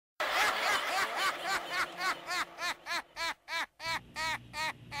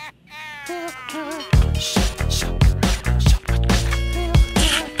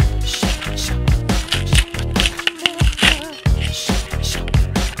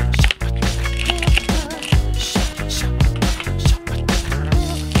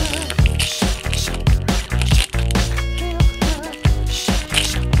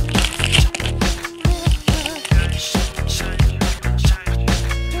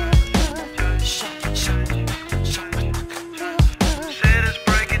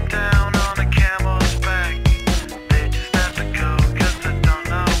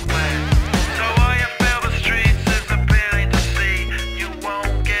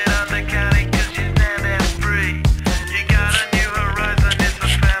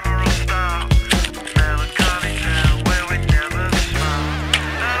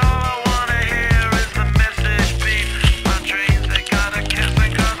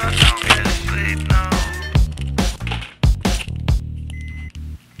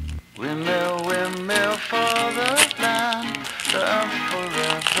Windmill, windmill for the land, done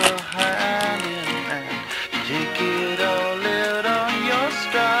forever hand in hand. Take it all out on your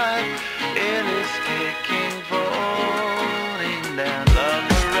stride, it is taking voting down. Love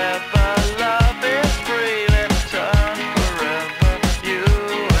forever, love is free, let's turn forever, you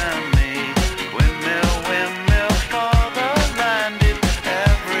and me. Windmill, windmill for the land, if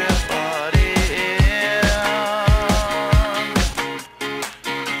everybody in.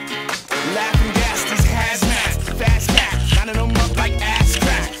 Laughing gas, these hazmats, fast cats, lining them up like ass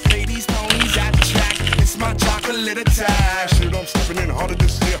cracks. Ladies, ponies at the track, it's my chocolate attack. Shit, I'm stepping in harder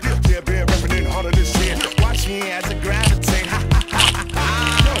this year. Yeah, bear repping in harder this year. Watch me as I gravitate. Ha ha ha ha ha.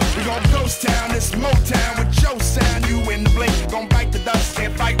 Yo, we gon' ghost town, this Motown with